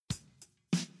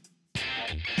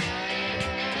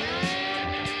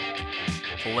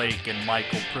Blake and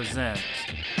Michael present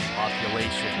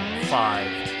Population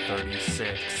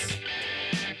 536.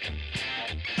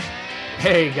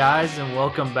 Hey guys, and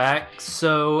welcome back.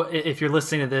 So if you're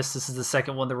listening to this is the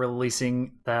second one that we're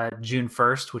releasing June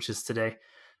 1st, which is today.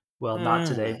 Well, not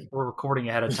today. We're recording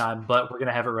ahead of time, but we're going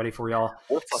to have it ready for y'all.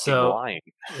 We're fucking lying.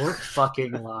 We're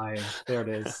fucking lying. There it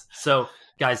is. So,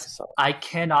 guys, I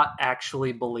cannot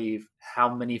actually believe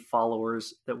how many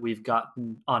followers that we've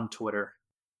gotten on Twitter.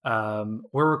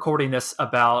 We're recording this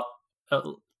about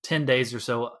 10 days or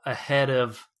so ahead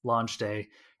of launch day.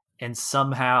 And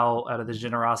somehow, out of the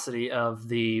generosity of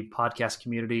the podcast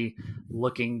community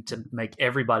looking to make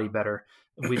everybody better,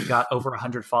 we've got over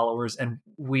 100 followers, and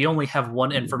we only have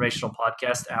one informational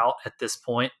podcast out at this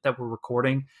point that we're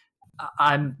recording.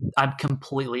 I'm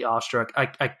completely awestruck.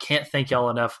 I can't thank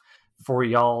y'all enough for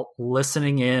y'all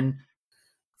listening in,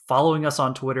 following us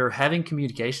on Twitter, having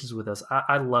communications with us.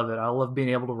 I love it. I love being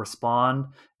able to respond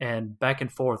and back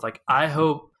and forth. Like, I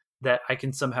hope that I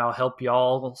can somehow help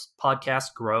y'all's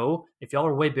podcast grow. If y'all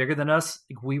are way bigger than us,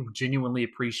 we genuinely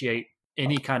appreciate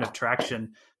any kind of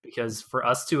traction, because for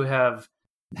us to have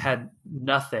had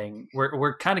nothing,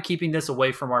 we're kind of keeping this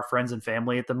away from our friends and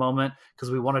family at the moment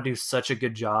because we want to do such a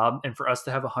good job. And for us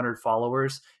to have 100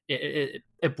 followers, it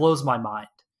blows my mind.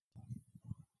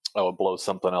 Oh, it blows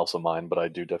something else of mine, but I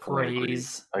do definitely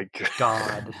Praise agree.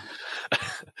 God.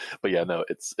 But yeah, no,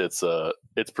 it's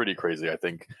pretty crazy. I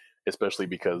think, especially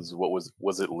because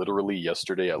was it literally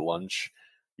yesterday at lunch?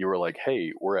 You were like,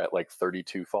 "Hey, we're at like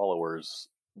 32 followers.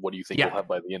 What do you think we'll have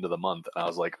by the end of the month?" And I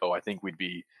was like, "Oh, I think we'd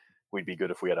be good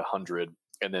if we had 100."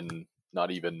 And then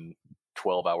not even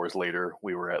 12 hours later,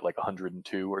 we were at like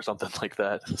 102 or something like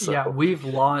that. So, yeah, we've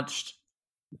launched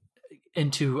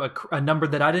into a number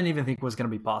that I didn't even think was going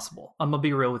to be possible. I'm going to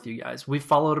be real with you guys. We've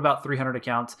followed about 300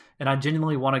 accounts, and I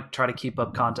genuinely want to try to keep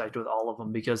up contact with all of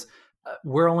them, because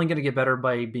we're only going to get better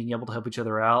by being able to help each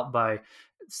other out, by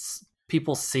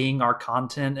people seeing our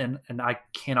content, and I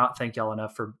cannot thank y'all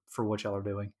enough for what y'all are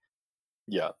doing.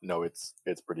 Yeah, no, it's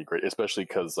pretty great, especially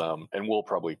because, and we'll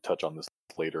probably touch on this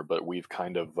later, but we've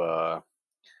kind of,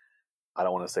 I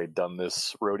don't want to say done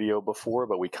this rodeo before,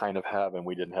 but we kind of have, and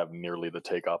we didn't have nearly the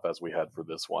takeoff as we had for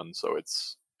this one. So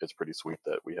it's pretty sweet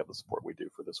that we have the support we do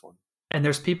for this one. And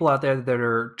there's people out there that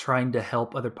are trying to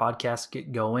help other podcasts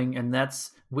get going, and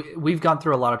we've gone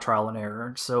through a lot of trial and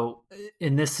error. So,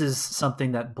 and this is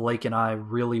something that Blake and I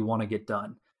really want to get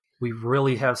done. We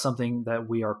really have something that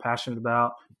we are passionate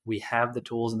about. We have the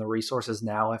tools and the resources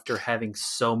now after having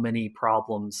so many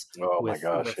problems with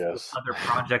other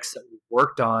projects that we've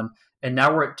worked on. And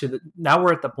now we're at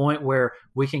the point where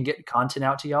we can get content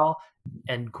out to y'all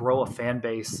and grow a fan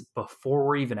base before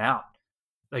we're even out.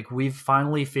 Like, we've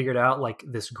finally figured out like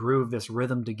this groove, this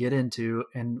rhythm to get into,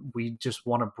 and we just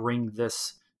want to bring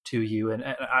this to you. And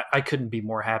I couldn't be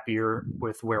more happier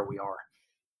with where we are.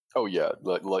 Oh yeah,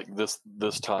 like this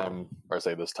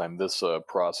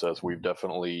process, we've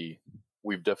definitely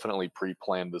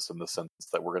pre-planned this in the sense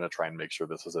that we're going to try and make sure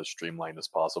this is as streamlined as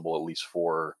possible, at least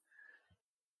for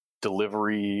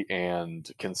delivery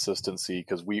and consistency.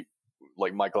 Because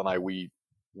like Michael and I, we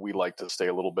like to stay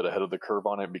a little bit ahead of the curve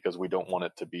on it, because we don't want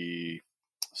it to be,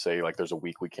 say, like there's a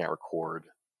week we can't record,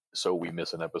 so we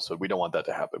miss an episode. We don't want that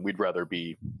to happen. We'd rather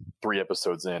be 3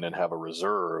 episodes in and have a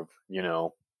reserve,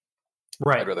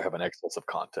 Right. I'd rather have an excess of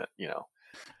content,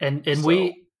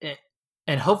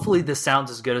 And hopefully this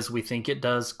sounds as good as we think it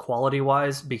does quality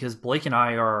wise, because Blake and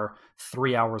I are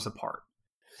 3 hours apart.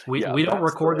 We don't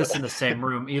record this in the same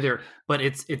room either, but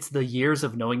it's the years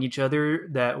of knowing each other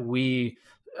that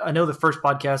I know the first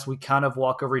podcast we kind of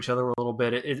walk over each other a little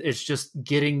bit. It's just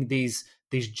getting these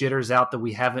jitters out that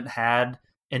we haven't had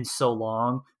in so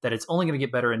long, that it's only going to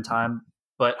get better in time.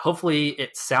 But hopefully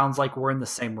it sounds like we're in the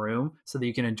same room so that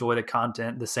you can enjoy the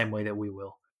content the same way that we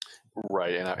will.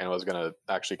 Right. And I was going to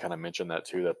actually kind of mention that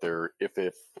too, that if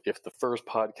the first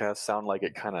podcast sound like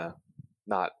it kind of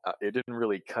not, it didn't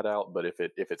really cut out, but if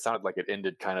it sounded like it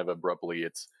ended kind of abruptly,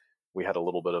 we had a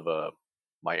little bit of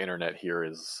my internet here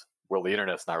is, well, the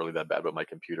internet's not really that bad, but my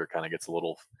computer kind of gets a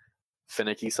little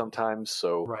finicky sometimes.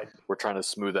 So We're trying to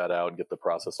smooth that out and get the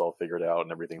process all figured out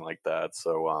and everything like that.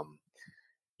 So,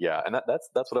 yeah, and that's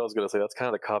what I was going to say. That's kind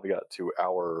of the caveat to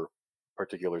our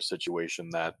particular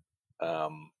situation, that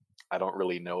I don't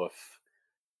really know if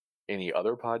any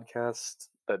other podcasts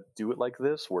that do it like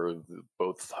this, where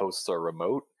both hosts are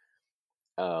remote.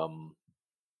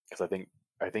 Because I think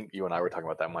you and I were talking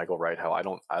about that, Michael, right? How I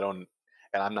don't,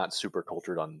 and I'm not super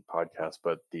cultured on podcasts,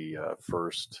 but the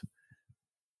first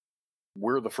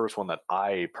we're the first one that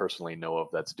I personally know of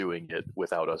that's doing it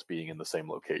without us being in the same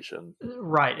location.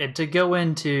 Right. And to go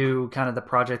into kind of the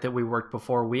project that we worked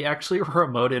before, we actually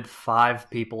remoted 5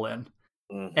 people in.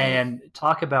 Mm-hmm. And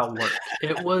talk about work.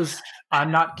 It was,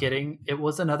 I'm not kidding, it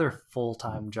was another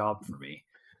full-time job for me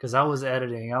because I was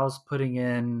editing, I was putting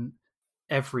in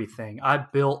everything. I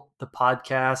built the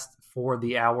podcast for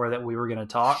the hour that we were going to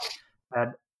talk,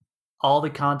 had all the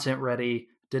content ready,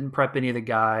 didn't prep any of the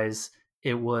guys.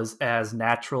 It was as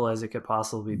natural as it could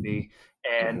possibly be.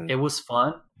 And Mm-hmm. it was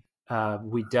fun.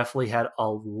 We definitely had a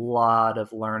lot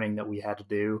of learning that we had to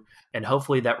do. And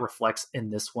hopefully that reflects in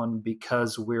this one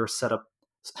because we're set up.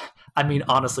 I mean,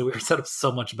 honestly, we were set up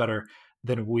so much better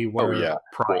than we Oh were yeah.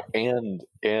 prior. Well,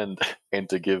 and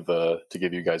to give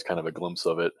you guys kind of a glimpse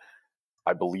of it,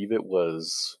 I believe it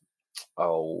was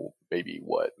maybe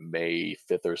what, May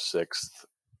 5th or 6th,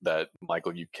 that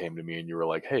Michael, you came to me and you were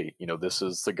like, hey, this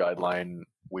is the guideline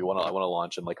I want to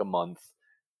launch in like a month.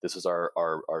 This is our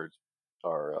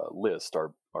list,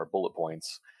 our bullet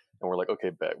points. And we're like, okay,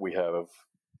 bet we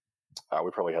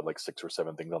probably had like 6 or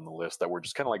 7 things on the list that were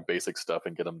just kind of like basic stuff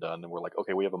and get them done. And we're like,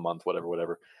 okay, we have a month,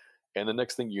 whatever. And the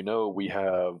next thing you know, we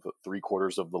have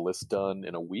 3/4 of the list done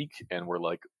in a week, and we're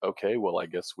like, okay, well, I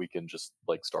guess we can just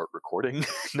like start recording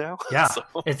now. Yeah, So,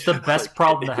 it's the best like,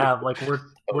 problem to have. Like we're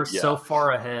yeah, so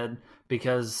far ahead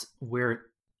because we're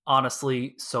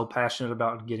honestly so passionate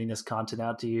about getting this content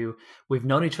out to you. We've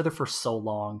known each other for so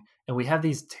long and we have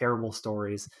these terrible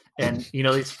stories. And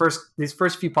these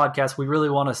first few podcasts we really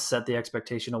want to set the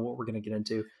expectation of what we're going to get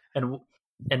into.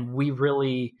 And we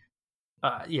really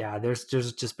yeah, there's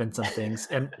just been some things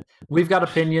and we've got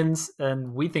opinions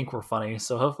and we think we're funny.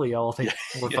 So hopefully y'all think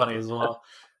yeah, we're yeah. funny as well.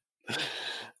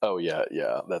 Oh yeah.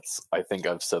 I think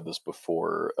I've said this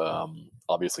before.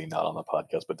 Obviously not on the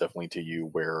podcast, but definitely to you,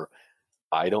 where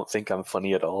I don't think I'm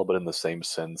funny at all, but in the same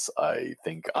sense, I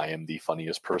think I am the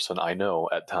funniest person I know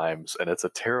at times, and it's a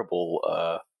terrible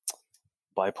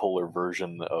bipolar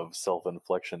version of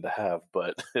self-inflection to have,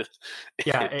 but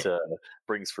Yeah, it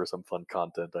brings for some fun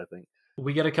content, I think.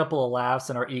 we get a couple of laughs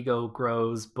and our ego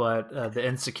grows, but the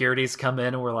insecurities come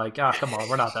in and we're like, ah, come on,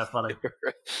 we're not that funny.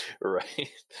 Right.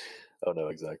 Oh no,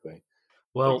 exactly.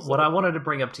 Well, what I Exactly. wanted to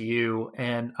bring up to you,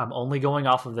 and I'm only going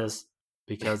off of this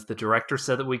because the director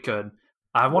said that we could.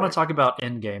 I want to Right. talk about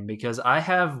Endgame because I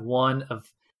have one of,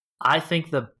 I think,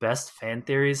 the best fan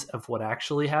theories of what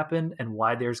actually happened and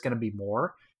why there's going to be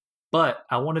more. But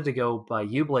I wanted to go by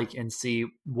you, Blake, and see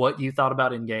what you thought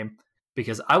about Endgame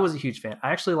because I was a huge fan. I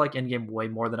actually like Endgame way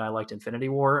more than I liked Infinity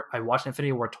War. I watched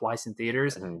Infinity War twice in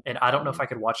theaters, Hmm. and I don't know Hmm. if I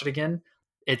could watch it again.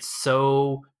 It's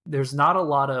so there's not a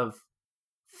lot of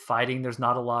fighting. There's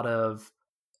not a lot of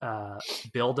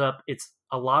build up. It's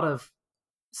a lot of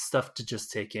stuff to just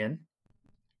take in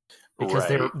because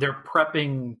they're Right. they're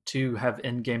prepping to have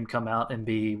Endgame come out and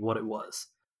be what it was.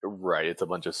 Right. It's a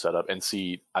bunch of setup. And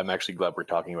see, I'm actually glad we're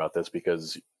talking about this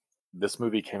because this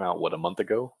movie came out, what, a month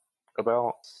ago?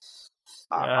 About?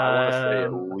 I want to say at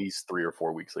Um, least 3 or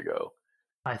 4 weeks ago.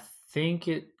 I think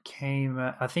it came.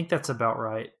 I think that's about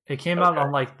right. It came out Okay.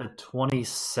 on like the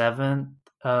 27th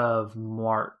of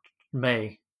March,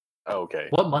 May. Okay.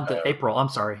 What month? Uh, April. I'm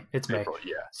sorry, it's May. April.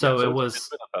 Yeah. Yeah. So it So it's was.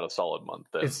 been about a solid month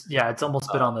then. It's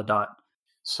almost been Um, on the dot.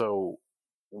 so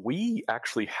we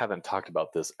actually haven't talked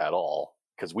about this at all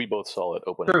because we both saw it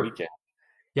opening True. weekend.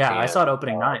 Yeah, I And saw it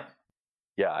opening night.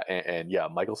 yeah, and yeah,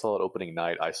 Michael saw it opening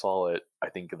night. I saw it, I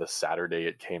think, the Saturday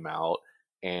it came out,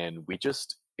 and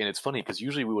and it's funny because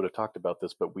usually we would have talked about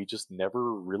this, but we just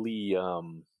never really.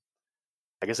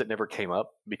 I guess it never came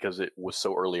up because it was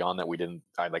so early on that we didn't.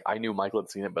 I knew Michael had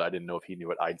seen it, but I didn't know if he knew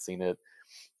it. I'd seen it,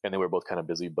 and then we were both kind of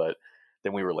busy. But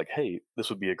then we were like, hey, this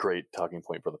would be a great talking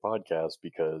point for the podcast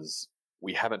because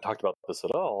we haven't talked about this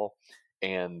at all,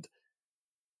 and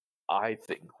I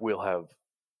think we'll have,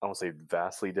 I don't say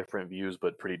vastly different views,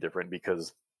 but pretty different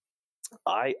because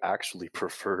I actually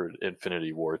preferred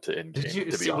Infinity War to Did Endgame, you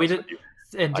to be see? We honest did, with you.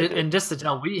 and I did. and just to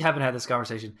tell, we haven't had this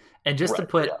conversation. And just to Right.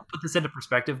 put Yeah. put this into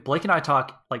perspective, Blake and I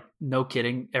talk like no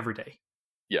kidding every day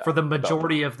Yeah. for the About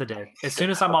majority of the day. As soon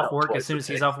as I'm off work, as twice soon as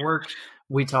a he's day. off work,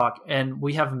 we talk, and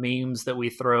we have memes that we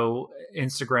throw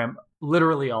Instagram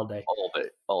literally all day, All day.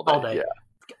 All all day. day. Yeah.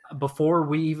 Before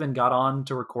we even got on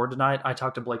to record tonight, I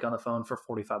talked to Blake on the phone for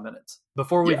 45 minutes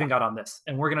before we Yeah. even got on this.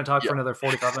 And we're going to talk Yeah. for another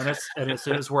 45 minutes. And as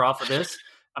soon as we're off of this,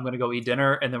 I'm going to go eat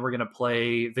dinner and then we're going to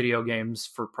play video games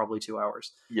for probably 2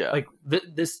 hours. Yeah. Like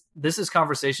this is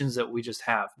conversations that we just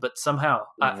have. But somehow,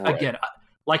 Right. again,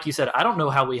 like you said, I don't know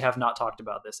how we have not talked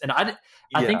about this. And I think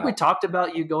Yeah. we talked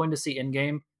about you going to see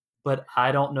Endgame, but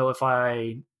I don't know if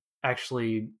I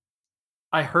actually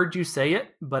I heard you say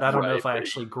it, but I don't know Right, if I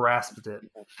actually grasped it.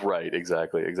 right,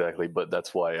 exactly. But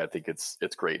that's why I think it's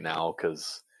great now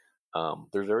because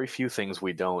there's very few things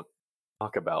we don't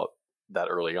talk about that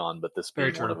early on, but this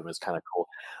Very being one of true. them is kind of cool.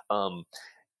 Um,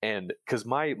 and because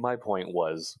my point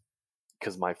was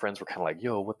because my friends were kind of like,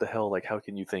 "Yo, what the hell? Like, how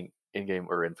can you think Endgame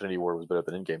or Infinity War was better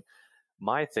than Endgame?"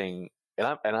 My thing, and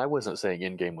I wasn't saying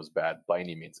Endgame was bad by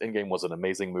any means. Endgame was an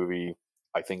amazing movie.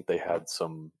 I think they had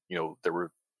some, there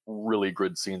were really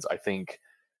good scenes. I think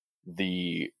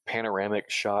the panoramic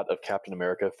shot of Captain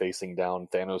America facing down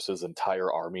Thanos'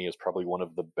 entire army is probably one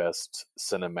of the best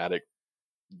cinematic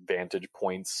vantage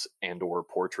points and or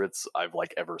portraits I've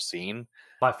like ever seen.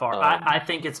 By far. Um, I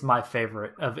think it's my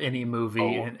favorite of any movie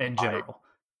oh, in I general.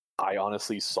 I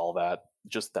honestly saw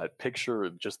just that picture,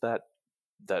 just that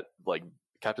like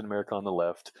Captain America on the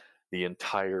left, the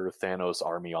entire Thanos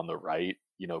army on the right,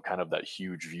 kind of that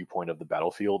huge viewpoint of the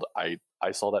battlefield.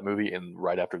 I saw that movie, and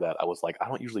right after that I was like, I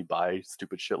don't usually buy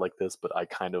stupid shit like this, but I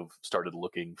kind of started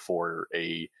looking for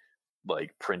a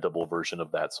like printable version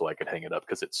of that so I could hang it up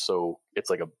because it's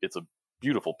a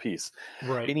beautiful piece.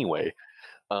 Right. Anyway,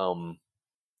 um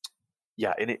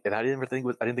yeah, and I didn't think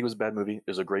it was a bad movie. It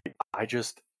was a great. I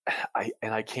just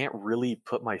I can't really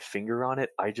put my finger on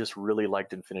it. I just really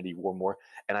liked Infinity War more,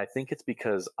 and I think it's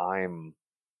because I'm,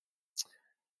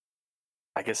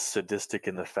 I guess, sadistic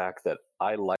in the fact that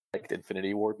I liked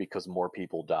Infinity War because more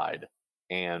people died,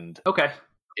 and Okay.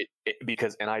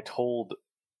 because I told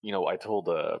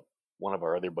one of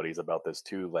our other buddies about this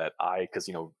too, that because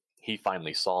he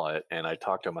finally saw it, and I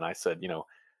talked to him and I said,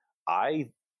 I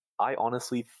I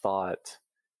honestly thought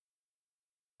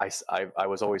I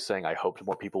was always saying I hoped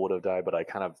more people would have died, but I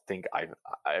kind of think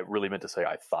I really meant to say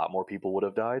I thought more people would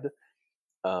have died.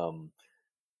 Um,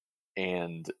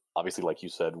 and obviously, like you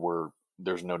said,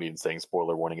 there's no need in saying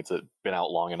spoiler warning. It's been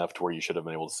out long enough to where you should have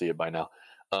been able to see it by now.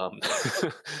 Um,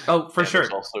 Oh, for and sure.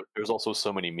 there's also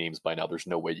so many memes by now. There's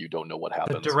no way you don't know what The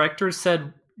happens. director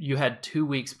said you had 2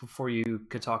 weeks before you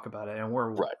could talk about it, and we're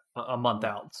Right, a month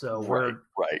out. So right, we're,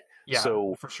 right. yeah,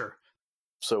 So for sure.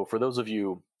 so for those of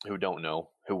you who don't know,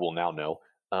 who will now know,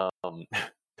 um,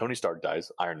 Tony Stark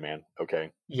dies. Iron Man.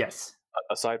 Okay, Yes.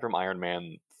 aside from Iron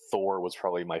Man, Thor was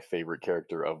probably my favorite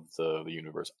character of the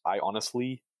universe. I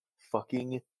honestly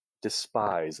fucking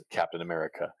despise Captain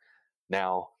America.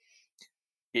 Now,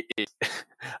 it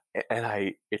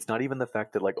and it's not even the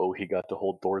fact that like, oh, he got to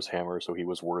hold Thor's hammer, so he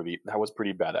was worthy. That was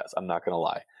pretty badass. I'm not gonna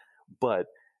lie, but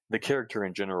the character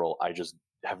in general, I just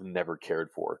have never cared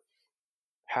for.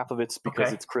 Half of it's because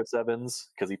Okay. it's Chris Evans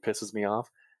because he pisses me off.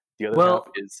 The other half Well,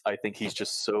 is I think he's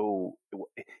just so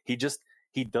he just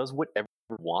he does whatever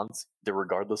he wants,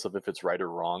 regardless of if it's right or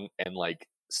wrong, and like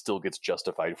still gets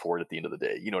justified for it at the end of the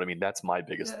day. You know what I mean? That's my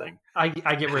biggest yeah, thing.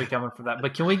 I get where you're coming from that,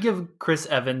 but can we give Chris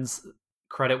Evans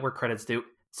credit where credit's due?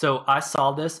 So I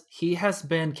saw this. He has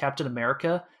been Captain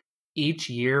America each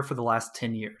year for the last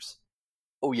 10 years.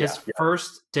 Oh His yeah, yeah,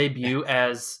 first debut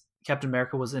as Captain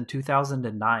America was in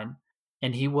 2009,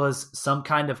 and he was some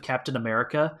kind of Captain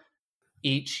America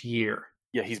each year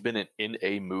yeah. He's been in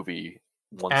a movie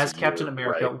once a as Captain year,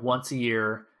 America right? once a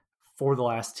year for the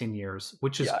last 10 years,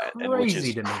 which is Yeah, and which crazy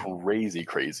is to me.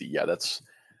 crazy. Yeah, that's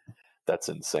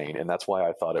insane, and that's why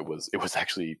I thought it was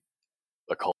actually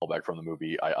a callback from the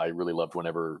movie. I really loved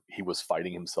whenever he was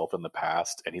fighting himself in the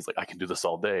past, and he's like, "I can do this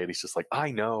all day," and he's just like,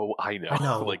 I know." I Like,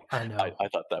 know, I I, know. I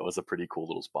thought that was a pretty cool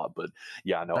little spot. But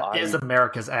yeah, no, That is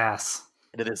America's ass.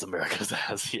 it is America's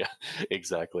ass. Yeah,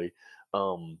 exactly.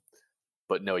 Um,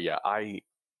 but no, yeah, I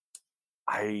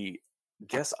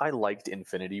guess I liked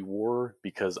Infinity War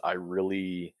because I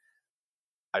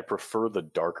prefer the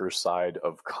darker side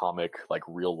of comic, like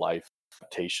real life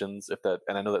adaptations.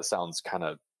 And I know that sounds kind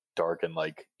of dark and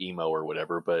like emo or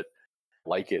whatever, but I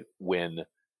like it when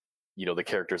the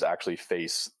characters actually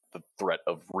face the threat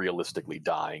of realistically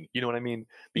dying. You know what I mean?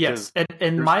 Yes, Because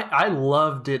and there's I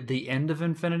loved it the end of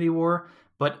Infinity War,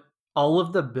 but all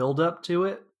of the build up to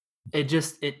it,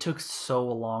 it took so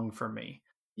long for me.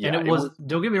 And yeah, it it was, was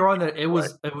don't get me wrong, that right,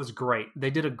 it was great.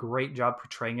 They did a great job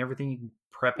portraying everything,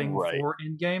 prepping right, for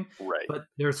Endgame, right. but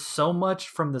there's so much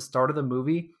from the start of the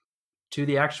movie to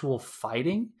the actual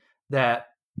fighting that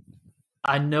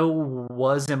I know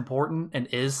was important and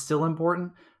is still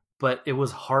important, but it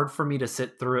was hard for me to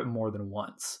sit through it more than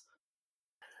once.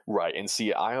 Right. And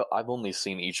see, I've only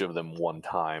seen each of them one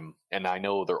time, and I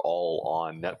know they're all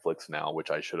on Netflix now, which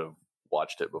I should have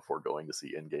watched it before going to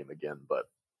see Endgame again, but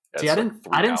See, it's like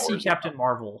I three didn't see hours of Captain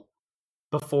Marvel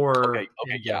before okay,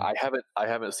 yeah, Endgame. I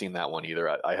haven't seen that one either.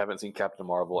 I haven't seen Captain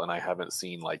Marvel, and I haven't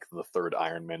seen like the third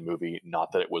Iron Man movie.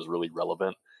 Not that it was really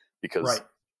relevant, because Right.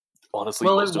 honestly,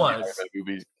 Well, most of the Iron Man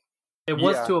movies, It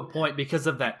was to a point because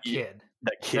of that Yeah, kid.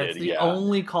 that kid. That's the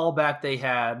only callback they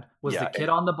had was the kid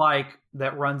on the bike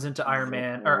that runs into Iron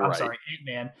Man, or I'm sorry,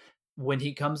 Ant-Man, when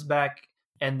he comes back,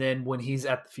 and then when he's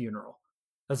at the funeral.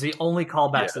 That's the only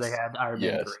callbacks that they had to Iron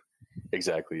Man 3.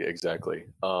 Exactly.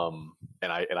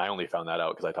 And I only found that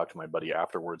out because I talked to my buddy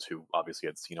afterwards, who obviously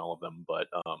had seen all of them. But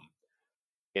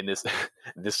in this,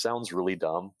 this sounds really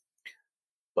dumb,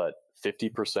 but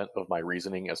 50% of my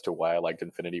reasoning as to why I liked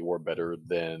Infinity War better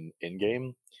than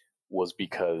Endgame was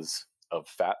because of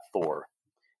Fat Thor.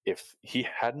 If he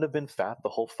hadn't have been fat the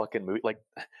whole fucking movie, like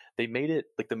they made it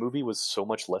like the movie was so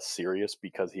much less serious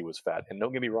because he was fat. And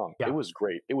don't get me wrong, it was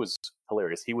great. It was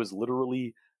hilarious. He was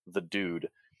literally the dude,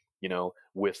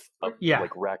 with a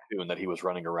like raccoon that he was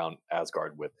running around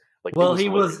Asgard with. Like, well, he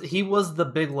was the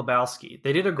Big Lebowski.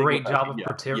 They did a great job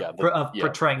of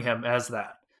portraying him as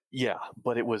that. Yeah,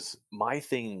 but my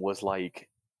thing was like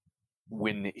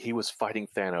when he was fighting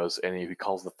Thanos and he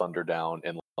calls the thunder down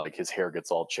and like his hair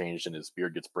gets all changed and his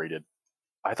beard gets braided.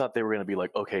 I thought they were going to be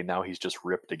like, okay, now he's just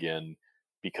ripped again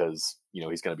because,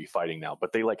 he's going to be fighting now.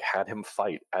 But they like had him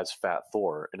fight as Fat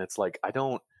Thor. And it's like, I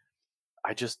don't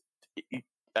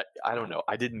know.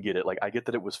 I didn't get it. Like, I get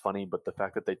that it was funny, but the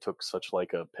fact that they took such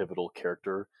like a pivotal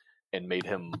character and made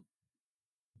him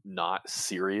not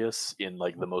serious in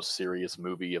like the most serious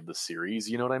movie of the series,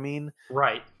 you know what I mean?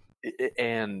 Right.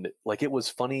 And like it was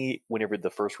funny whenever the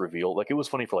first reveal, like it was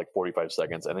funny for like 45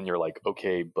 seconds, and then you're like,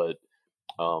 okay, but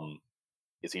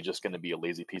is he just going to be a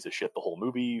lazy piece of shit the whole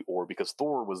movie? Or because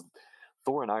Thor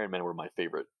and Iron Man were my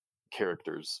favorite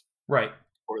characters, right?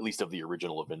 Or at least of the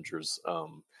original Avengers.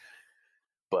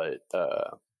 But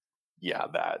yeah,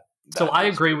 that. So I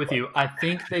agree with you. I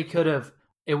think they could have.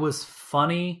 It was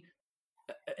funny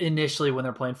initially when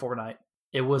they're playing Fortnite.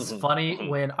 It was funny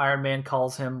when Iron Man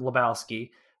calls him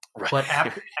Lebowski. Right. But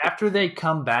after they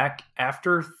come back,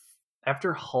 after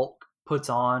Hulk puts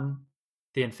on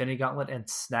the Infinity Gauntlet and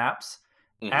snaps,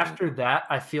 after that,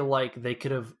 I feel like they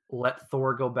could have let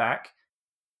Thor go back.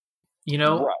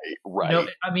 Right.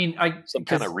 I mean, some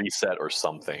kind of reset or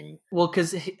something. Well,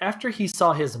 because after he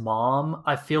saw his mom,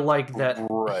 I feel like that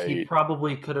he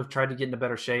probably could have tried to get into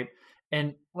better shape.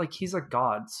 And like he's a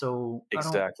god, so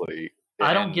exactly.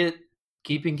 I don't get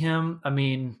keeping him. I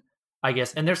mean, I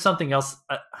guess. And there's something else.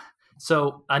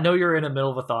 So I know you're in the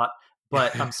middle of a thought,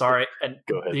 but I'm sorry. And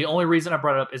Go ahead. The only reason I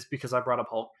brought it up is because I brought up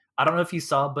Hulk. I don't know if you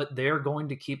saw, but they're going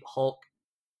to keep Hulk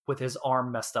with his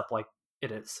arm messed up like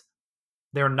it is.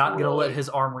 They're not going to let his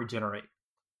arm regenerate.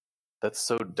 That's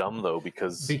so dumb though,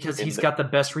 because he's got the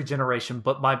best regeneration.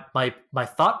 But my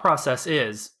thought process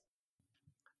is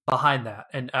behind that,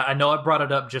 and I know I brought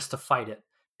it up just to fight it.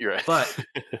 You're right. But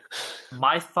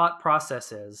my thought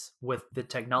process is with the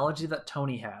technology that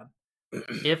Tony had,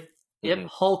 if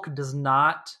Hulk does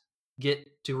not get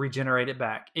to regenerate it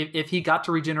back, if he got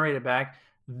to regenerate it back,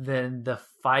 then the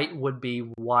fight would be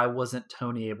why wasn't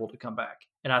Tony able to come back?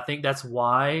 And I think that's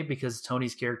why, because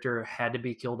Tony's character had to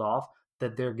be killed off,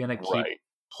 that they're going to keep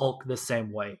Hulk the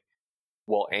same way.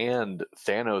 Well, and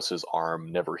Thanos'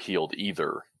 arm never healed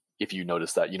either. If you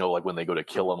notice that, like when they go to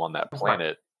kill him on that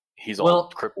planet, he's all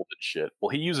crippled and shit. Well,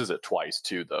 he uses it twice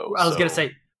too, though. I was going to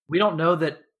say, we don't know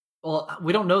that. Well,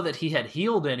 we don't know that he had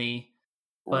healed any,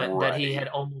 but that he had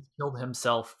almost killed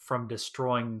himself from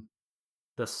destroying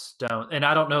the stone. And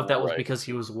I don't know if that was because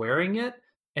he was wearing it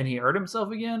and he hurt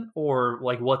himself again, or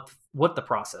like what the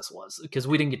process was, because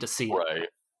we didn't get to see it.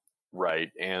 Right.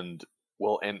 And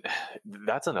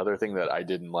that's another thing that I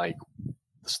didn't like.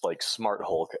 This like Smart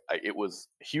Hulk, it was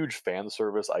huge fan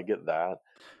service. I get that,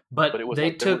 but it was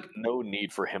there was no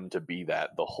need for him to be that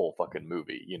the whole fucking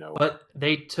movie, But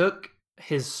they took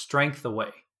his strength away.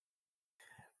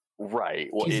 Right.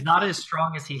 Well, he's not as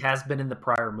strong as he has been in the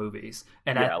prior movies,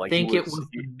 and I think it was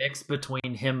the mix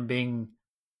between him being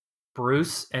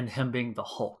Bruce and him being the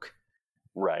Hulk.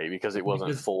 Right, because it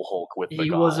wasn't full Hulk with the he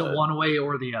gauntlet. Wasn't one way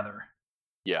or the other.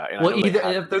 Yeah, and well,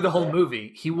 either through the whole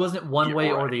movie, he wasn't one way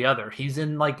or the other. He's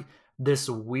in like this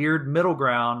weird middle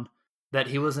ground that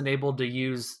he wasn't able to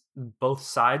use both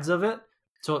sides of it,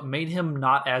 so it made him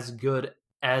not as good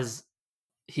as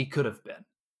he could have been.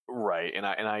 Right, and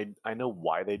I know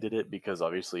why they did it, because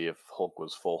obviously if Hulk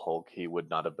was full Hulk, he would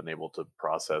not have been able to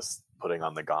process putting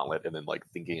on the gauntlet and then like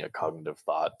thinking a cognitive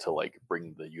thought to like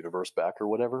bring the universe back or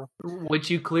whatever. Which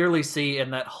you clearly see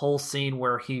in that whole scene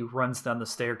where he runs down the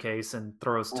staircase and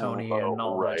throws Tony and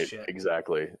all that shit.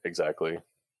 Exactly.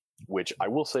 Which I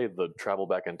will say the travel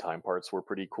back in time parts were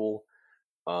pretty cool.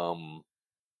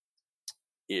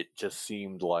 It just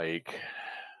seemed like,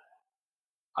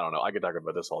 I don't know, I could talk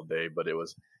about this all day, but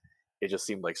it just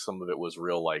seemed like some of it was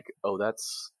real, like, oh,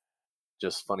 that's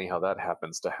just funny how that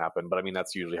happens to happen. But I mean,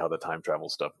 that's usually how the time travel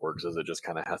stuff works, is it just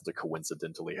kind of has to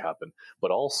coincidentally happen. But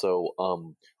also,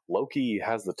 Loki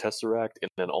has the Tesseract in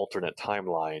an alternate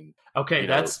timeline. Okay, You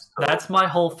know, that's my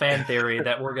whole fan theory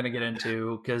that we're going to get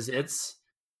into, because it's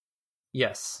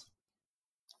yes.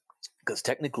 because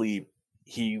technically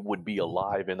he would be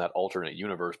alive in that alternate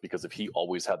universe, because if he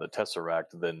always had the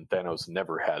Tesseract, then Thanos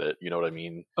never had it. You know what I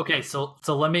mean? Okay, so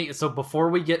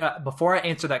before I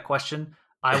answer that question,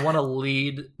 I want to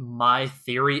lead my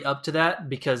theory up to that,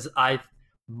 because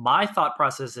my thought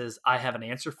process is I have an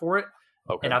answer for it,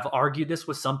 Okay. and I've argued this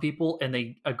with some people and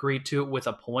they agreed to it with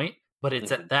a point, but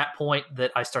it's at that point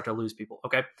that I start to lose people.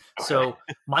 Okay. So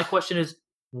my question is,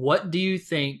 what do you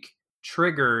think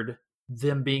triggered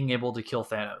them being able to kill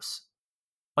Thanos?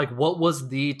 Like, what was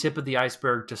the tip of the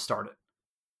iceberg to start it?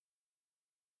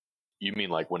 You mean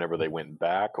like whenever they went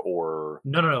back, or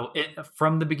No.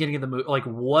 From the beginning of the movie, like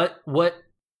what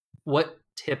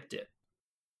tipped it?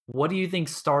 What do you think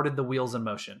started the wheels in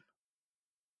motion?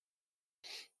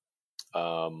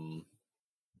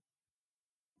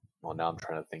 Well, now I'm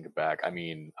trying to think back. I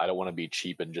mean, I don't want to be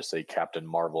cheap and just say Captain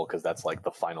Marvel, because that's like the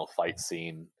final fight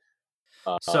scene.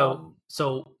 So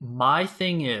my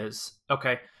thing is,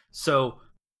 okay, so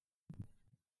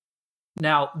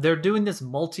now they're doing this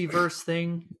multiverse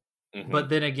thing, but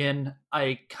then again,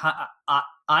 I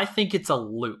think it's a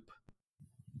loop.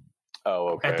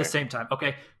 Oh, okay. At the same time,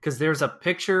 okay, because there's a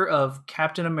picture of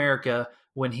Captain America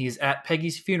when he's at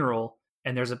Peggy's funeral,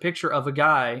 and there's a picture of a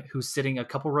guy who's sitting a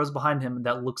couple rows behind him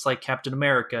that looks like Captain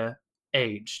America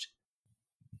aged.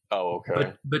 Oh, okay.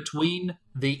 But between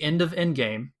the end of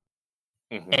Endgame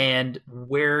and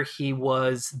where he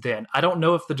was then, I don't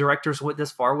know if the directors went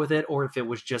this far with it or if it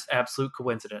was just absolute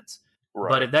coincidence.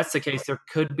 Right. But if that's the case, there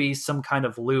could be some kind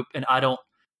of loop, and I don't,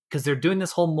 because they're doing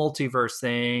this whole multiverse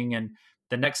thing, and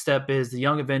the next step is the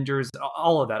Young Avengers,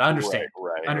 all of that. I understand.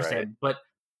 Right. I understand. But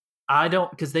I don't,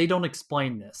 because they don't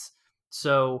explain this.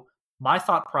 So my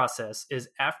thought process is,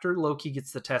 after Loki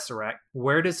gets the Tesseract,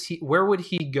 where would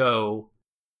he go?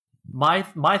 My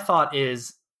thought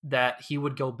is that he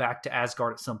would go back to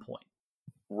Asgard at some point.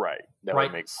 Right. That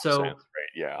would make sense. Right.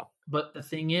 Yeah. But the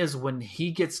thing is, when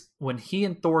he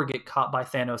and Thor get caught by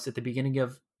Thanos at the beginning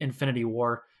of Infinity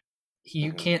War,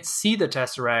 you can't see the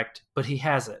Tesseract, but he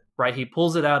has it, right? He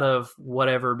pulls it out of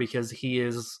whatever because he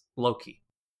is Loki,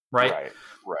 right?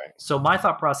 Right. So my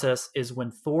thought process is,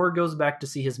 when Thor goes back to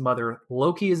see his mother,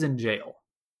 Loki is in jail,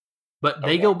 but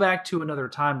they go back to another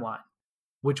timeline,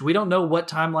 which we don't know what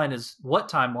timeline is what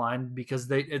timeline, because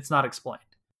it's not explained.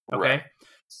 Okay, right.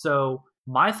 So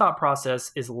my thought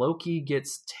process is Loki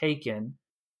gets taken,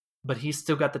 but he's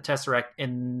still got the Tesseract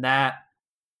in that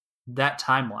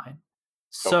timeline.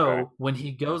 So when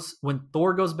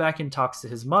Thor goes back and talks to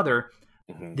his mother,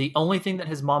 the only thing that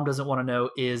his mom doesn't want to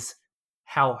know is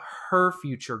how her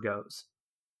future goes,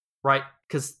 right?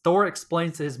 Because Thor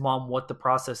explains to his mom what the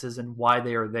process is and why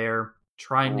they are there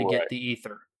trying to get the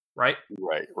ether, right?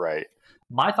 Right.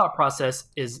 My thought process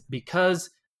is, because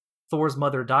Thor's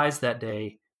mother dies that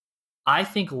day, I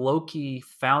think Loki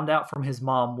found out from his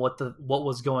mom what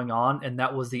was going on, and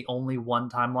that was the only one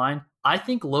timeline. I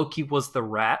think Loki was the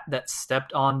rat that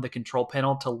stepped on the control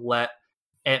panel to let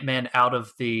Ant-Man out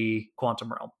of the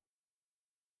quantum realm.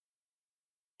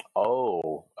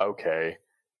 Oh, okay.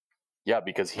 Yeah,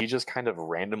 because he just kind of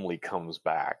randomly comes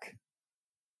back.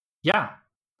 Yeah.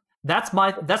 That's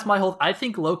my whole, I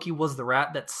think Loki was the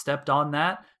rat that stepped on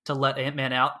that to let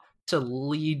Ant-Man out, to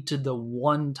lead to the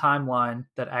one timeline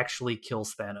that actually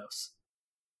kills Thanos.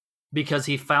 Because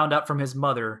he found out from his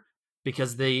mother,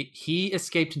 because he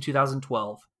escaped in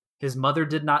 2012. His mother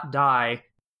did not die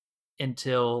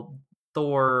until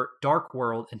Thor Dark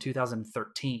World in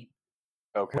 2013.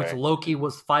 Okay. Which Loki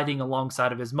was fighting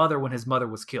alongside of his mother when his mother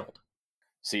was killed.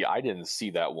 See, I didn't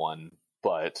see that one,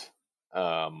 but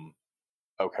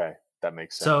okay, that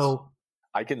makes sense. So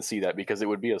I can see that, because it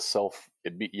would be a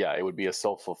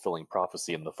self-fulfilling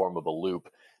prophecy in the form of a loop,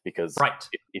 because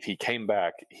if he came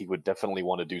back, he would definitely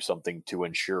want to do something to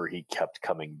ensure he kept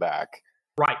coming back.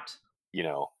 Right. You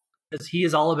know, because he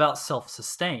is all about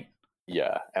self-sustain.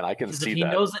 Yeah, and I can see that. He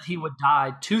knows that he would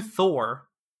die to Thor.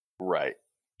 Right.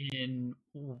 In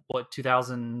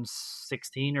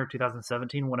 2016 or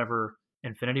 2017, whenever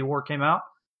Infinity War came out.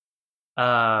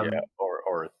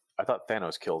 Or I thought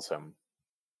Thanos kills him.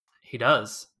 He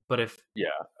does, but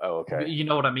okay. You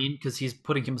know what I mean? Because he's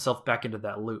putting himself back into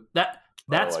that loop.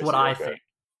 That's what I think.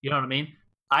 You know what I mean?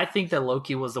 I think that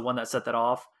Loki was the one that set that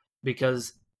off,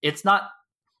 because it's not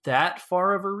that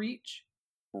far of a reach.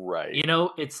 Right. You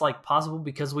know, it's like possible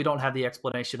because we don't have the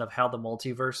explanation of how the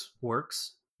multiverse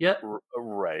works yet.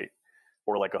 Right.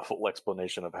 or like a full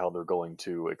explanation of how they're going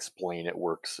to explain it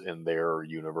works in their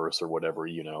universe or whatever,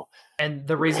 And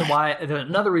another reason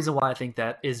why I think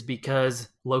that is because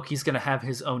Loki's going to have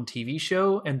his own TV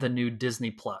show and the new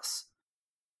Disney Plus.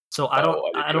 So Oh, I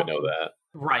didn't I even don't, know that.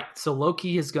 right. So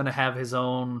Loki is going to have his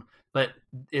own, but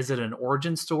is it an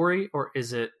origin story or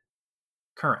is it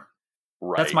current?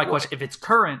 That's Right, my right, question. If it's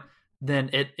current, then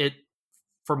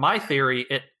for my theory,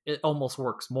 it almost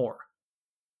works more.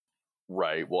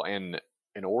 right. Well, and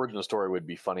an origin story would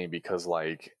be funny because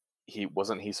like he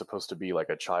supposed to be like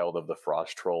a child of the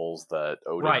frost trolls that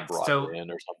Odin Right. brought So in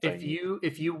or if something.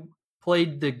 you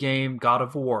played the game God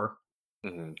of War,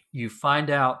 Hmm. you find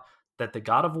out that the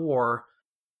God of War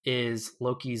is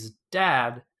Loki's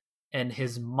dad, and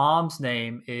his mom's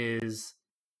name is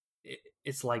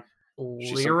it's like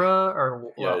She's some Lyra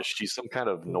or Yeah, she's some kind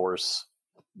of Norse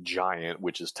giant,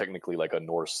 which is technically like a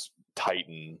Norse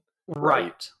titan, right?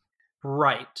 right,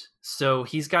 right. So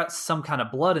he's got some kind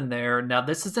of blood in there. Now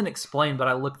this isn't explained, but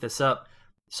I looked this up.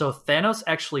 So Thanos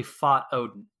actually fought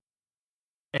Odin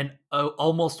and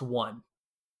almost won.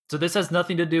 So this has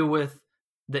nothing to do with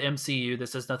the MCU.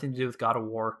 This has nothing to do with God of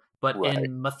War. But Right.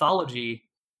 in mythology,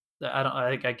 I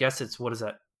don't. I guess it's what is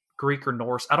that? Greek or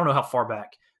Norse? I don't know how far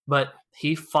back. But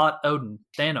he fought Odin.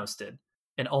 Thanos did,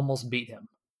 and almost beat him.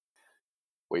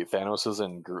 Wait, Thanos is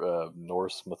in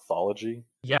Norse mythology?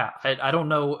 Yeah, I don't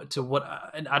know to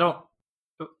what. And I don't.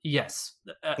 Yes,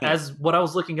 Hmm. as what I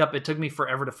was looking up, it took me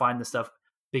forever to find this stuff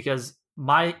because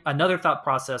my another thought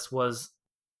process was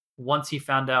once he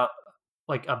found out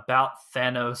like about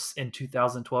Thanos in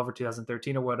 2012 or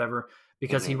 2013 or whatever,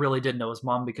 because he Hmm. really didn't know his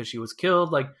mom because she was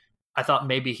killed. Like I thought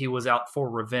maybe he was out for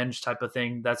revenge type of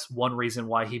thing. That's one reason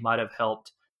why he might have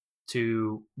helped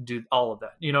to do all of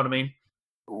that. You know what I mean?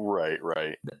 Right,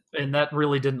 right, And that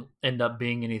really didn't end up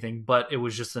being anything, but it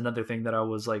was just another thing that I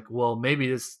was like, well, maybe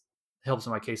this helps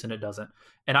my case and it doesn't.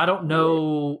 And right, I don't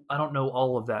know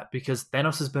all of that because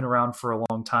Thanos has been around for a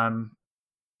long time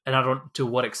and I don't to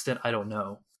what extent I don't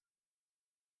know.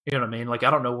 You know what I mean? Like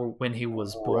I don't know when he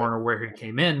was right, born or where he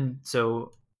came in.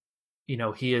 So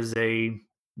he is a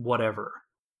whatever.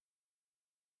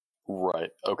 right.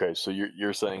 Okay, so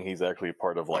you're saying he's actually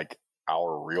part of like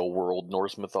our real world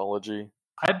Norse mythology?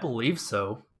 I believe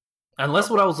so, unless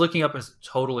what Okay, I was looking up is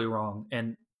totally wrong,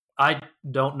 and I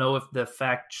don't know if the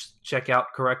facts check out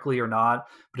correctly or not.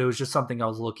 But it was just something I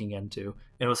was looking into, and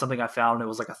it was something I found. It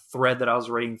was like a thread that I was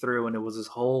reading through, and it was this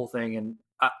whole thing. And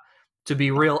to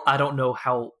be real, I don't know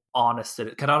how honest it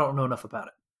is because I don't know enough about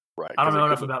it. right. I don't Because know it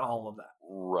enough could about all of that.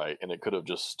 right, and it could have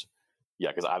just yeah.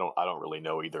 Because I don't really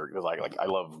know either. Because I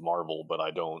love Marvel, but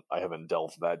I haven't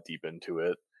delved that deep into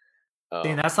it. See,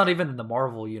 and that's not even in the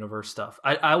Marvel universe stuff.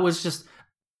 I was just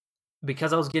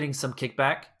because I was getting some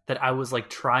kickback that I was like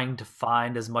trying to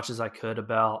find as much as I could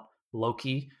about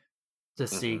Loki to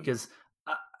see Hmm. because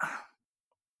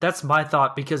that's my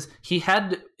thought because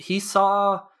he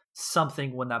saw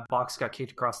something when that box got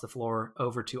kicked across the floor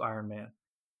over to Iron Man.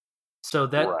 So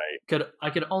that Right, I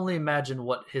could only imagine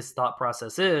what his thought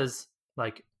process is.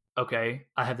 Like, okay,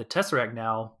 I have the Tesseract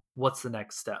now. What's the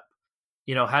next step?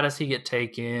 How does he get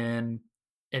taken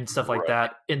and stuff like right,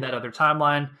 that in that other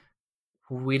timeline?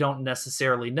 We don't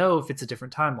necessarily know if it's a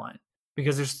different timeline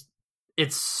because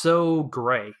it's so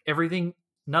gray.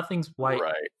 Nothing's white,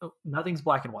 right. nothing's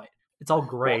black and white. It's all Well,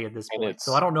 gray at this and point.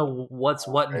 So I it's don't know what's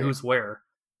what and right. who's where.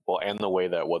 Well, and the way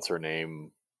that what's her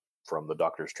name from the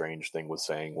Doctor Strange thing was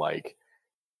saying, like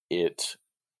it,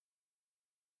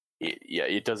 yeah,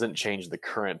 it doesn't change the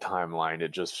current timeline.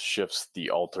 It just shifts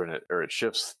the alternate, or it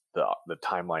shifts the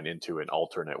timeline into an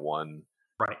alternate one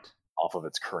Right. off of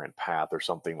its current path, or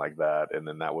something like that. And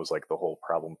then that was like the whole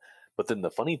problem. But then the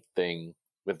funny thing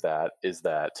with that is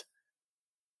that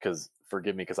because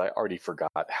forgive me because I already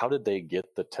forgot how did they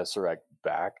get the Tesseract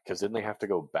back? Because didn't they have to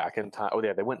go back in time? Oh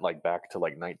yeah, they went like back to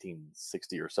like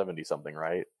 1960 or 70 something,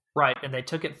 right? Right. And they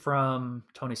took it from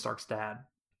Tony Stark's dad.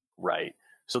 Right.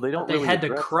 So they But don't they really had to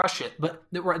address crush it. But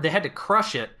they had to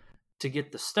crush it to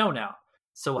get the stone out.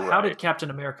 So how right. did Captain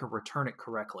America return it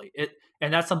correctly?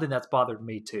 And that's something that's bothered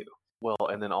me too. Well,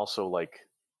 and then also like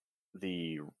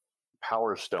the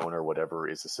Power Stone or whatever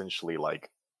is essentially like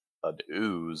an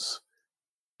ooze,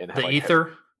 and The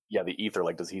ether. yeah, the ether.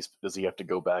 Like, does he have to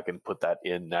go back and put that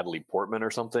in Natalie Portman or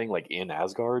something like in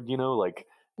Asgard? Like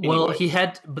Well,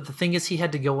 anyway. but the thing is, he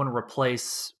had to go and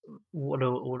replace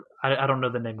I don't know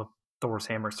the name of Thor's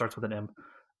hammer. It starts with an M.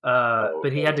 Oh,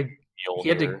 But he had to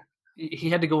Mjolnir. he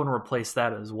had to go and replace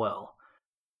that as well.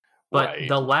 But Right.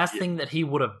 the last Yeah. thing that he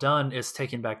would have done is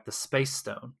taken back the space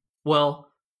stone. Well,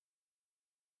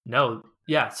 no,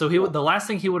 yeah. So Well, the last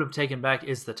thing he would have taken back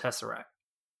is the tesseract.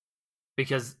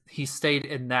 because he stayed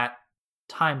in that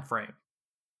time frame.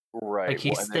 Right. Like he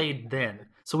Well, and then stayed then.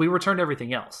 So we returned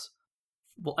everything else.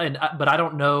 Well, but I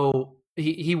don't know.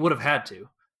 He would have had to,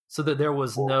 so that there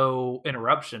was well, no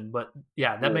interruption. But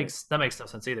yeah, that well, makes no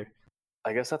sense either.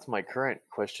 I guess that's my current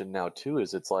question now too.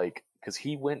 Is it's like because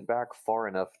he went back far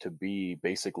enough to be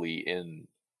basically in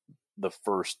the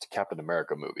first Captain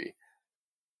America movie,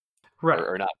 Right.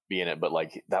 or not be in it, but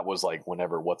like that was like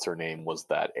whenever what's her name was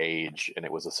that age, and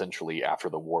it was essentially after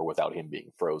the war without him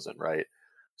being frozen, right?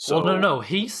 Well, no, So no,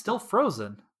 he's still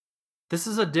frozen. This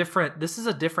is a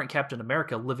different Captain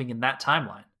America living in that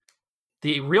timeline.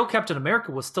 The real Captain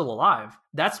America was still alive.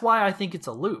 That's why I think it's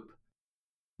a loop,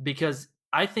 because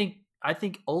I think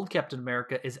old Captain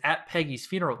America is at Peggy's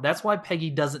funeral. That's why Peggy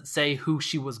doesn't say who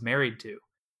she was married to.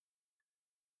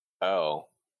 oh,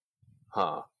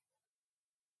 huh.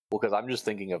 Well, because I'm just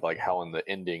thinking of like how in the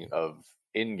ending of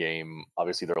Endgame,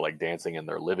 obviously they're like dancing in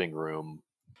their living room.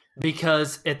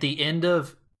 Because at the end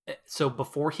of, so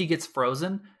before he gets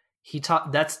frozen, he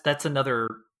taught that's another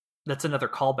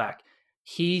callback.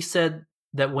 He said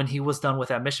that when he was done with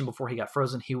that mission before he got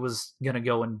frozen, he was gonna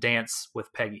go and dance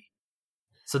with Peggy.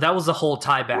 So that was the whole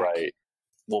tie back. Right.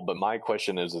 Well, but my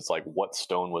question is, it's like, what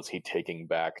stone was he taking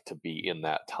back to be in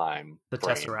that time The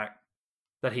frame? Tesseract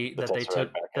that he The that they Tesseract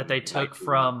took back that in they took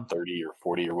from 1930 or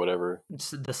 40 or whatever.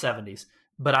 the 70s.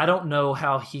 But I don't know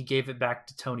how he gave it back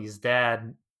to Tony's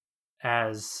dad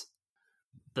as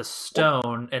the Well,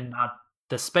 stone and not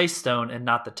the space stone and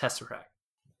not the Tesseract.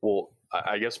 well,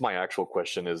 I guess my actual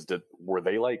question is, were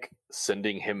they like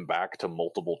sending him back to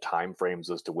multiple time frames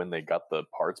as to when they got the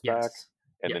parts back, Yes.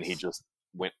 and then he Yes. just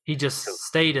went He just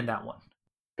stayed in that one.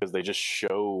 because they just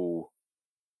show,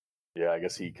 yeah, I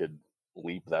guess he could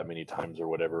leap that many times or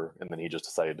whatever, and then he just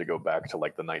decided to go back to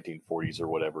like the 1940s or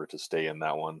whatever to stay in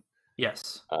that one.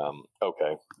 Yes.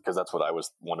 Okay, because that's what I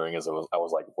was wondering. I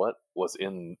was like, what was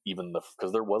in even the,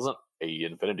 because there wasn't a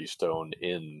Infinity Stone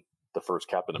in the first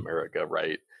Captain America,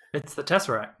 right? It's the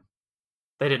Tesseract.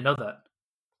 They didn't know that.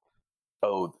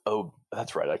 Oh,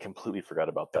 that's right. I completely forgot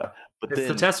about Yeah. that. But It's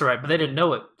the then, Tesseract, but they didn't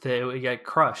know it. It got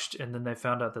crushed, and then they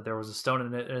found out that there was a stone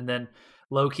in it. And then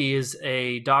Loki is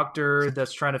a doctor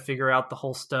that's trying to figure out the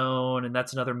whole stone, and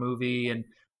that's another movie. And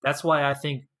that's why I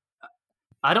think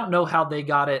I don't know how they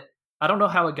got it. I don't know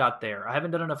how it got there. I haven't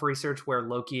done enough research where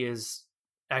Loki is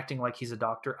acting like he's a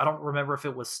doctor. I don't remember if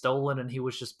it was stolen and he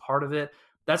was just part of it.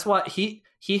 That's why he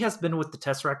has been with the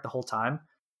Tesseract the whole time.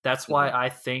 That's why mhm, I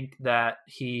think that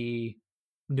he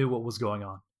knew what was going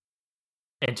on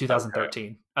in okay,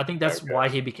 2013. I think that's okay, why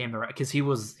he became the right, because he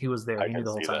was there. I He knew can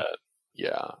the whole see time. that.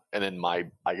 Yeah, and then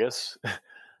I guess,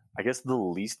 I guess the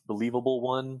least believable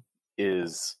one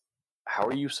is, how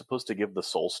are you supposed to give the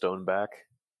Soul Stone back?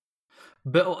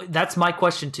 But that's my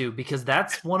question too, because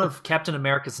that's one of Captain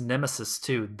America's nemesis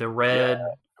too, the Yeah, Red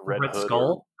Red Hood or Skull,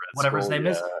 Red whatever his Skull. name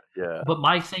Yeah, is. yeah. But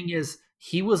my thing is,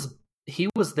 he was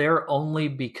there only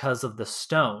because of the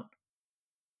stone.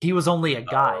 He was only a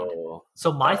guide. Oh,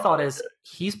 So my thought oh, is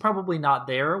he's probably not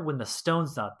there when the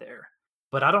stone's not there.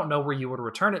 But I don't know where you would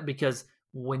return it, because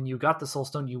when you got the soul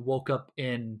stone, you woke up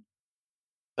in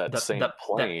that the, same the that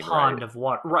plane, right? pond of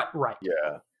water. Right, right.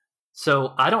 Yeah.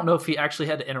 So I don't know if he actually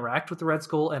had to interact with the Red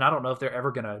Skull, and I don't know if they're ever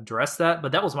going to address that.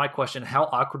 But that was my question: how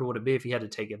awkward would it be if he had to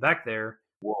take it back there?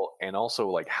 Well, and also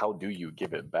like, how do you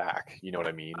give it back? You know what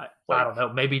I mean? I Like, don't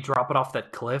know. Maybe drop it off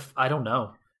that cliff. I don't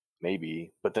know.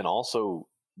 maybe, but then also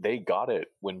they got it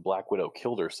when Black Widow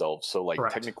killed herself. So like,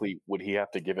 Correct. technically, would he have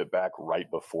to give it back right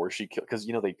before she killed?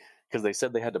 Because they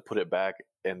said they had to put it back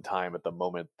in time at the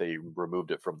moment they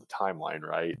removed it from the timeline,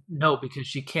 right? No, because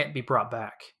she can't be brought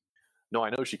back. No, I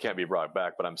know she can't be brought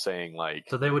back, but I'm saying like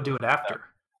So they would do it that after.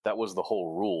 that was the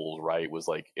whole rule, right? Was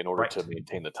like, in order to Right.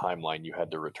 maintain the timeline, you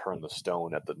had to return the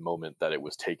stone at the moment that it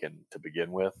was taken to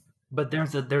begin with. But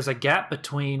there's a gap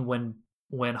between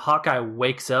when Hawkeye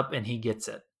wakes up and he gets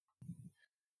it.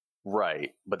 Right,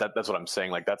 but that's what I'm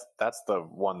saying. Like, that's the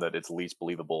one that it's least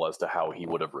believable as to how he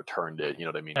would have returned it. You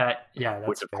know what I mean? Yeah, Which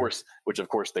that's of fair. course, which of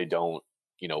course they don't,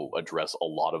 address a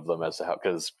lot of them as to how,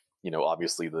 because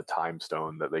obviously the time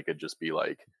stone, that they could just be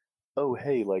like, oh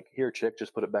hey, like, here chick,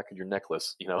 just put it back in your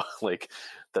necklace. Like,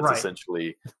 that's Right.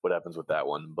 essentially what happens with that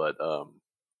one. But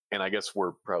and I guess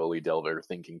we're probably Delver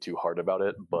thinking too hard about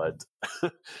it, but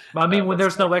I mean, when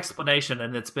that's there's no explanation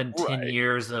and it's been 10 right.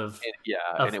 years of And, yeah,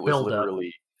 and of it was build up.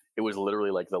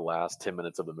 literally like the last 10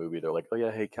 minutes of the movie. They're like, "Oh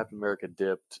yeah, hey, Captain America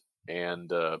dipped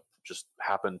and just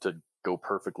happened to go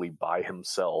perfectly by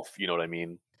himself." You know what I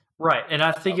mean? Right. And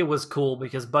I think it was cool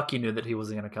because Bucky knew that he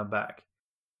wasn't going to come back.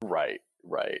 Right,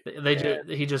 right,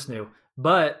 He just knew.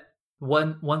 But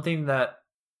one thing that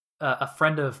a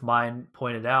friend of mine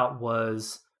pointed out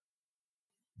was,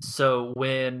 so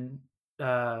when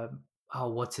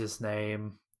what's his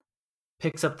name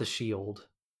picks up the shield,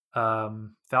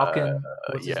 Falcon,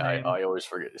 what's his Yeah, name? I always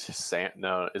forget. Sam?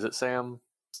 No, is it Sam?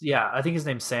 Yeah, I think his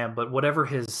name's Sam, but whatever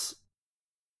his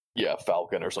Yeah,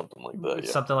 Falcon or something like that.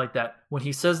 Yeah. something like that. When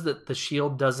he says that the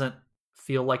shield doesn't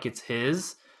feel like it's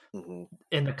his, Hmm.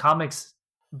 in the comics,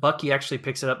 Bucky actually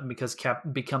picks it up and because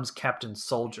becomes Captain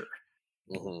Soldier,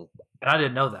 Hmm. and I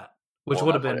didn't know that, which Well,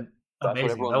 would have been that's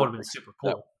what amazing. That everyone would was have been super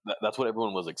that, cool. that's what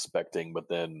everyone was expecting. But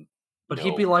then, you But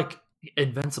he'd know, be like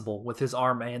invincible with his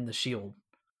arm and the shield.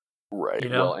 right. You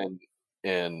Well, know?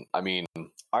 and I mean,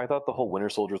 I thought the whole Winter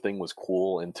Soldier thing was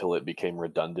cool until it became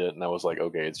redundant, and I was like,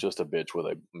 okay, it's just a bitch with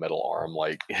a metal arm.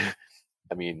 Like,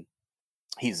 I mean,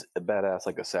 he's a badass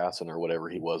like assassin or whatever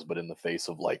he was, but in the face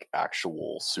of like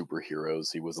actual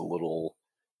superheroes, he was a little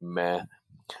meh.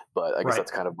 But I guess Right.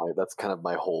 that's kind of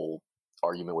my whole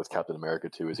argument with Captain America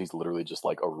too. Is he's literally just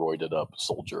like a roided up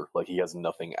soldier. Like he has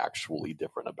nothing actually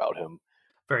different about him.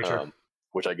 Very true. Um,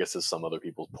 which I guess is some other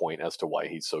people's point as to why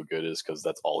he's so good is because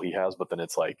that's all he has. But then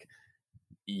it's like,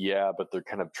 yeah, but they're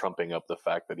kind of trumping up the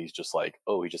fact that he's just like,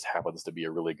 oh, he just happens to be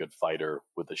a really good fighter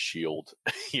with a shield,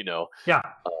 you know. Yeah.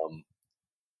 Um,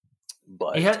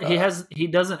 but He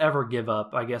doesn't ever give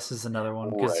up, I guess, is another one,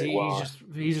 because right, well,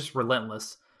 he's just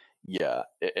relentless. yeah,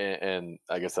 and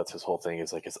I guess that's his whole thing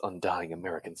is like his undying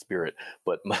American spirit.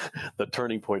 But the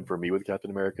turning point for me with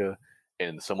Captain America,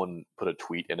 and someone put a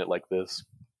tweet in it like this,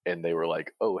 and they were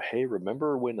like, "Oh, hey,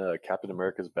 remember when Captain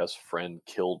America's best friend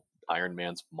killed Iron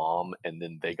Man's mom, and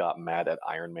then they got mad at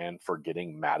Iron Man for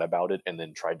getting mad about it, and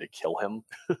then tried to kill him?"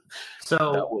 that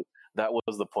So was that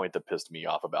was the point that pissed me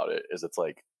off about it. Is it's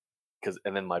like because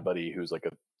and then my buddy who's like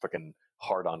a fucking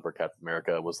hard on for Captain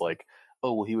America was like,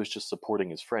 oh well, he was just supporting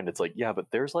his friend. It's like, yeah, but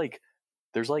there's like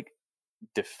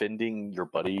defending your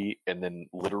buddy and then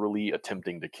literally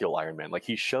attempting to kill Iron Man. Like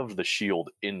he shoved the shield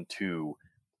into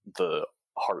the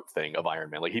heart thing of Iron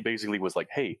Man. Like he basically was like,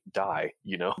 hey, die,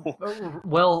 you know?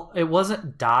 well, it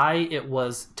wasn't die, it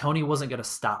was Tony wasn't going to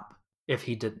stop if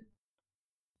he didn't.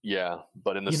 Yeah,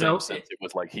 but in the You same know, sense, it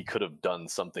was like he could have done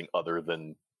something other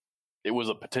than it was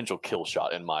a potential kill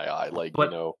shot in my eye. Like, you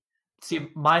but know, see,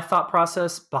 my thought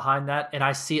process behind that, and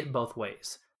I see it both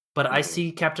ways, but I mhm,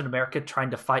 see Captain America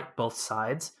trying to fight both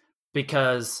sides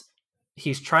because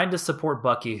he's trying to support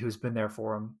Bucky, who's been there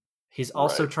for him.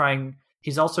 right,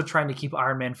 He's also trying to keep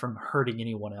Iron Man from hurting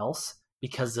anyone else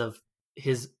because of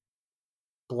his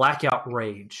blackout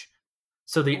rage.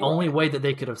 So the only right, way that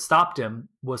they could have stopped him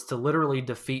was to literally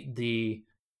defeat the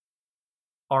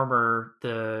armor,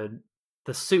 the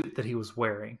suit that he was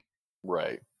wearing.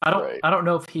 right, right, I don't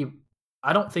know if he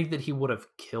I don't think that he would have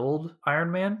killed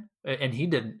Iron Man, and he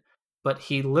didn't, but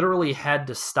he literally had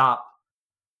to stop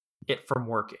it from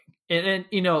working. And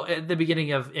you know, at the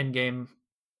beginning of Endgame,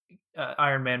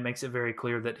 Iron Man makes it very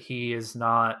clear that he is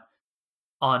not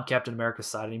on Captain America's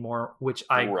side anymore, which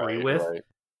I agree right, with, right.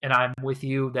 and I'm with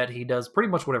you that he does pretty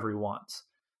much whatever he wants.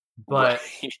 But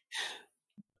Right.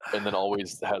 And then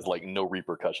always has like no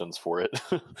repercussions for it.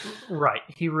 right,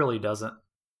 he really doesn't.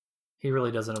 He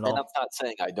really doesn't at And I'm all. not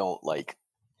saying I don't,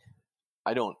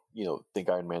 think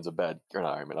Iron Man's a bad or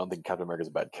not Iron Man. I don't think Captain America's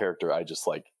a bad character. I just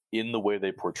like in the way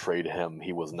they portrayed him,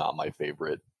 he was not my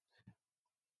favorite.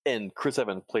 And Chris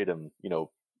Evans played him,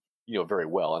 very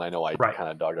well. And I know I Right. kind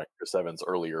of dogged on Chris Evans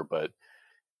earlier, but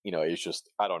it's just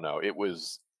I don't know. It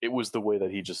was the way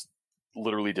that he just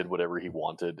literally did whatever he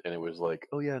wanted, and it was like,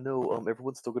 oh yeah, no,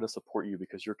 everyone's still going to support you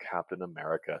because you're Captain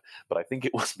America. But I think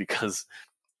it was because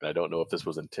and I don't know if this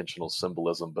was intentional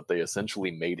symbolism, but they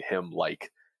essentially made him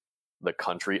like the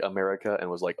country America and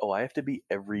was like, oh, I have to be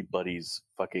everybody's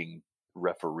fucking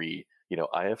referee.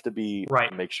 I have to be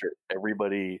Right. make sure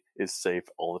everybody is safe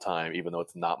all the time, even though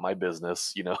it's not my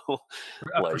business. For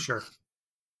Like sure.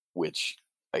 which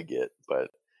I get,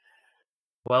 but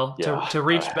Well, yeah, to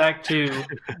reach back to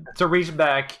reach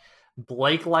back,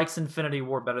 Blake likes Infinity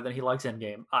War better than he likes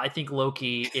Endgame. I think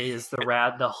Loki is the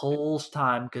rad the whole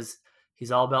time because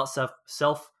he's all about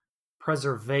self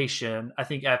preservation. I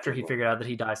think after he mhm, figured out that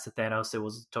he dies to Thanos, it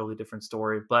was a totally different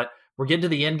story. But we're getting to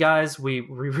the end, guys. We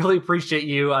really appreciate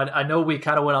you. I know we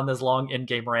kind of went on this long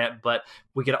Endgame rant, but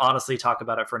we could honestly talk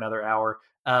about it for another hour.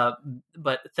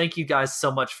 But thank you guys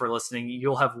so much for listening.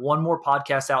 You'll have one more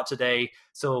podcast out today,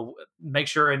 so make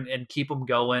sure and keep them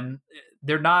going.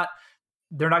 They're not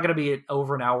they're not going to be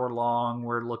over an hour long.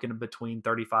 We're looking at between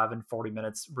 35 and 40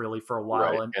 minutes really for a while,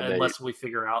 right, and, and they unless we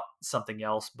figure out something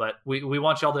else. But we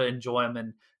want y'all to enjoy them,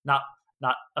 and not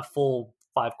a full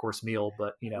 5 course meal,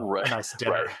 but right, a nice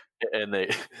dinner. right, and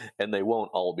they and they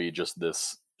won't all be just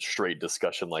this straight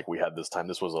discussion like we had this time.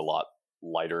 This was a lot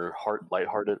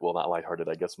lighthearted. Well, not lighthearted,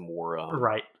 I guess more.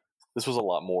 Right. This was a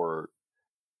lot more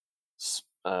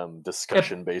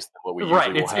discussion based than what we Right.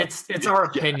 usually will have. It's our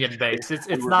opinion based. It's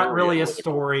We were not very really a analytical this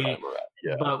story, time around.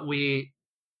 Yeah. but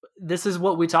this is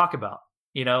what we talk about,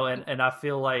 and I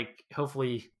feel like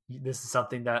hopefully this is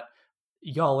something that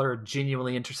y'all are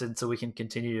genuinely interested in so we can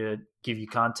continue to give you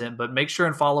content. But make sure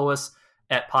and follow us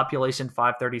at Population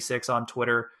 536 on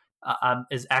Twitter. I'm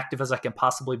as active as I can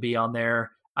possibly be on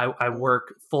there. I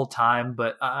work full time,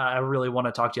 but I really want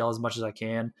to talk to y'all as much as I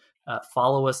can.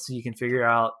 Follow us so you can figure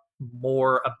out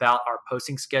more about our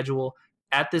posting schedule.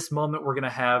 At this moment, we're going to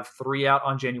have 3 out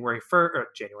on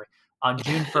on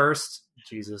June 1st.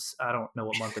 Jesus, I don't know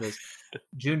what month it is.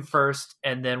 June 1st,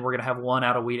 and then we're going to have 1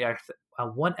 out a week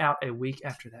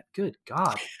after that. Good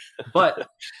God. But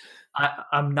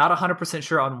I'm not 100%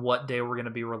 sure on what day we're going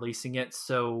to be releasing it.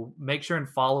 So make sure and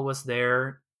follow us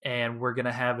there, and we're going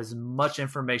to have as much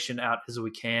information out as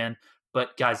we can.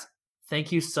 But guys,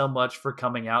 thank you so much for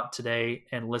coming out today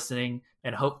and listening.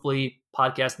 And hopefully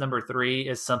podcast number 3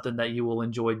 is something that you will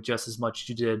enjoy just as much as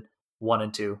you did 1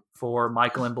 and 2. For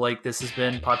Michael and Blake, this has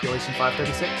been Population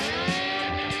 536.